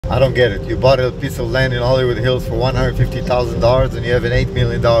I don't get it. You bought a piece of land in Hollywood Hills for $150,000 and you have an $8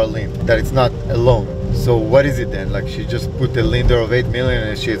 million lien. That it's not a loan. So what is it then? Like she just put the lender of 8 million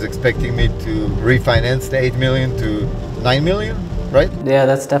and she's expecting me to refinance the 8 million to 9 million, right? Yeah,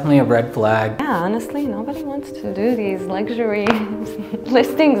 that's definitely a red flag. Yeah, honestly, nobody wants to do these luxury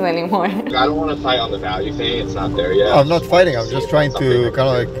listings anymore. I don't want to fight on the value thing. It's not there yet. No, I'm not fighting. I'm just trying to kind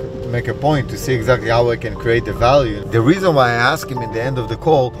of like make a point to see exactly how I can create the value. The reason why I ask him at the end of the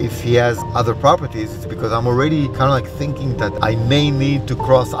call if he has other properties is because I'm already kind of like thinking that I may need to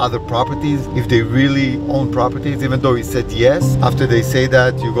cross other properties if they really own properties, even though he said yes. After they say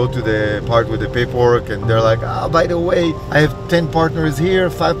that, you go to the part with the paperwork and they're like, oh, by the way, I have 10 partners here,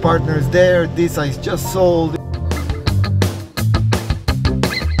 5 partners there, this I just sold.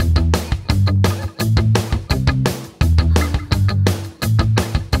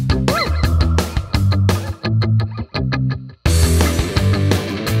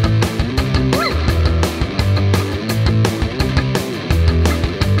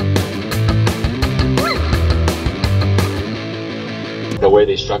 The way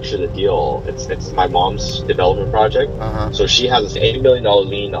they structure the deal, it's my mom's development project. So she has this $80 million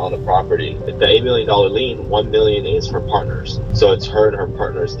lien on the property. The $8 million lien, $1 million is her partner's. So it's her and her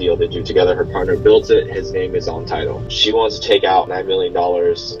partner's deal they do together. Her partner builds it, his name is on title. She wants to take out $9 million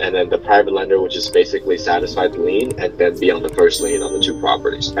and then the private lender, which is basically satisfy the lien and then be on the first lien on the 2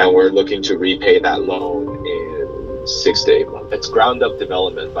 properties. And we're looking to repay that loan in 6 to 8 months. It's ground up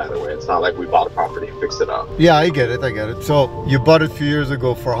development, by the way. It's not like we bought a property and fixed it up. Yeah, I get it. So you bought it a few years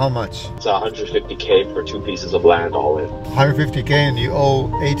ago for how much? It's $150K for 2 pieces of land all in. $150K and you owe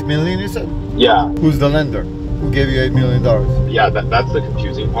 8 million, you said? Yeah. Who's the lender? Who gave you $8 million? Yeah, that's the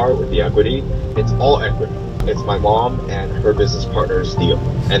confusing part with the equity. It's all equity. It's my mom and her business partner's deal.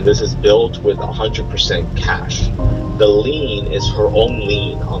 And this is built with 100% cash. The lien is her own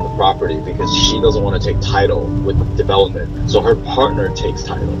lien on the property because she doesn't want to take title with development. So her partner takes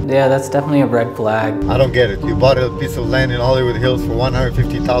title. Yeah, that's definitely a red flag. I don't get it. You bought a piece of land in Hollywood Hills for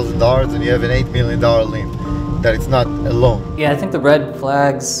 $150,000 and you have an $8 million lien. That it's not a loan. Yeah, I think the red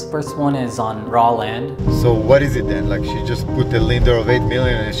flags, first one is on raw land. So what is it then? Like she just put the lender of 8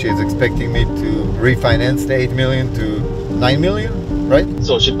 million and she's expecting me to refinance the 8 million to 9 million, right?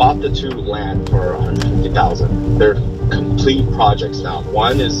 So she bought the 2 land for $150,000. They're complete projects now.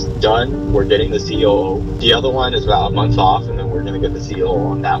 One is done, we're getting the COO. The other one is about a month off and then we're gonna get the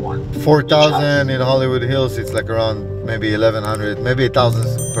COO on that one. 4,000 in Hollywood Hills, it's like around maybe 1,100, maybe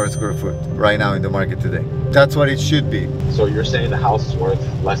 1,000 per square foot right now in the market today. That's what it should be. So you're saying the house is worth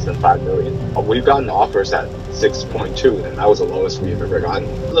less than 5 million? We've gotten offers at 6.2 and that was the lowest we've ever gotten.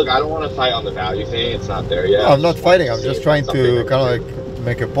 Look, I don't want to fight on the value thing. It's not there yet. No, I'm not fighting. I'm just trying to kind of like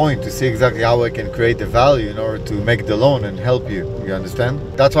make a point to see exactly how I can create the value in order to make the loan and help you. You understand?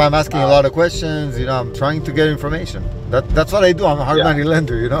 That's why I'm asking a lot of questions. You know, I'm trying to get information. That's what I do. I'm a hard money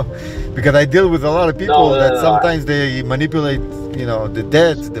lender, you know, because I deal with a lot of people that sometimes they manipulate, you know, the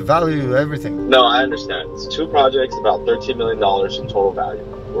debt, the value, everything. No, I understand. It's 2 projects, about $13 million in total value.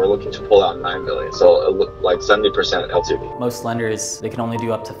 We're looking to pull out 9 million, so it looked like 70% LTV. Most lenders, they can only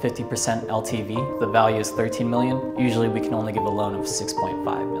do up to 50% LTV. The value is 13 million. Usually we can only give a loan of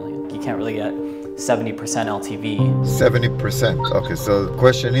 6.5 million. You can't really get 70% LTV. 70%. Okay, so the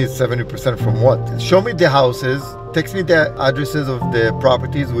question is 70% from what? Show me the houses. Text me the addresses of the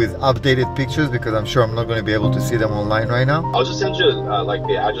properties with updated pictures because I'm sure I'm not going to be able to see them online right now. I'll just send you like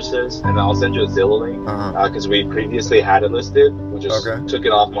the addresses and I'll send you a Zillow link because we previously had it listed. We just took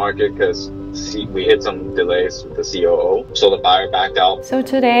it off market because we hit some delays with the COO, so the buyer backed out. So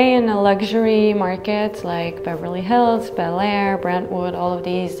today in the luxury markets like Beverly Hills, Bel Air, Brentwood, all of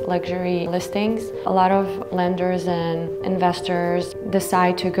these luxury listings, a lot of lenders and investors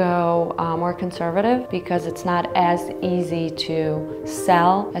decide to go more conservative because it's not as easy to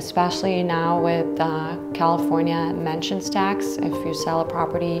sell, especially now with California mentions tax. If you sell a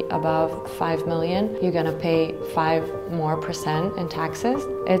property above 5 million, you're gonna pay 5% more in taxes.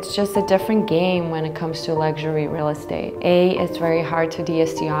 It's just a different game when it comes to luxury real estate. It's very hard to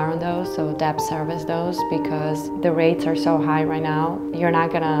DSCR on those, so debt service those, because the rates are so high right now. You're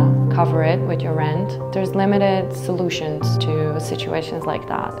not gonna cover it with your rent. There's limited solutions to situations like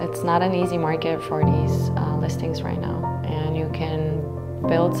that. It's not an easy market for these listings right now, and you can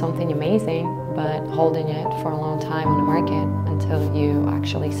build something amazing, but holding it for a long time on the market until you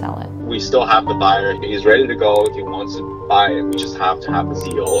actually sell it. We still have the buyer. He's ready to go. He wants to buy it. We just have to have the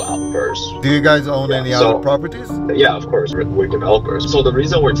CO out first. Do you guys own any other properties? Yeah, of course. We're developers. So the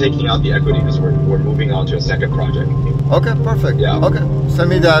reason we're taking out the equity is we're moving on to a second project. Okay, perfect. Yeah. Okay, send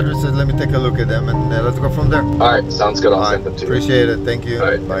me the addresses. Let me take a look at them, and let's go from there. All right, sounds good. I'll send them to you. Appreciate it. Thank you. All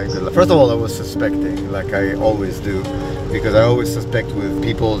right. Bye. Good luck. First of all, I was suspecting, like I always do, because I always suspect with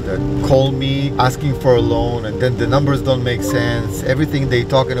people that call me asking for a loan, and then the numbers don't make sense. Everything they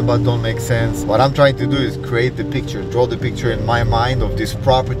talking about don't make sense. What I'm trying to do is create the picture, draw the picture in my mind of this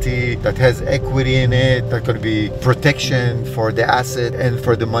property that has equity in it, that could be protection for the asset and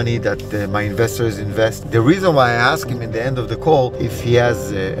for the money that my investors invest. The reason why I ask him in the end of the call if he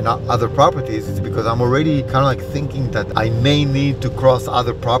has other properties is because I'm already kind of like thinking that I may need to cross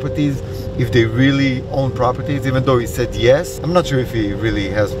other properties if they really own properties, even though he said yes. I'm not sure if he really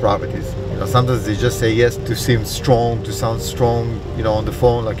has properties. You know, sometimes they just say yes to seem strong, to sound strong, you know, on the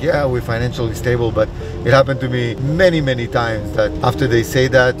phone, like, yeah, we're financially stable. But it happened to me many times that after they say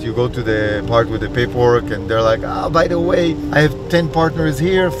that, you go to the part with the paperwork and they're like, oh, by the way, I have 10 partners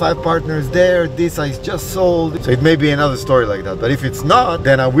here, 5 partners there, this I just sold. So it may be another story like that. But if it's not,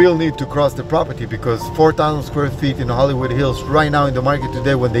 then I will need to cross the property, because 4,000 square feet in Hollywood Hills right now in the market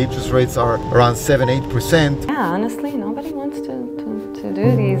today, when the interest rates are around 7-8%. Yeah, honestly, nobody wants to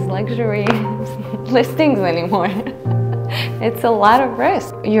do these luxury listings anymore. It's a lot of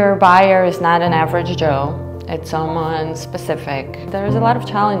risk. Your buyer is not an average Joe. It's someone specific. There's a lot of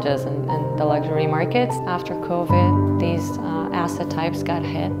challenges in the luxury markets. After COVID, these asset types got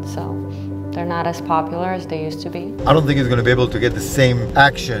hit, so they're not as popular as they used to be. I don't think he's going to be able to get the same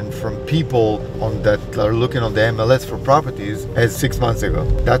action from people that are looking on the MLS for properties as 6 months ago.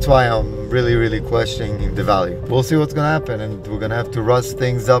 That's why I'm really questioning the value. We'll see what's going to happen, and we're going to have to rush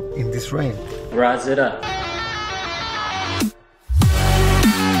things up in this rain. Rise it up.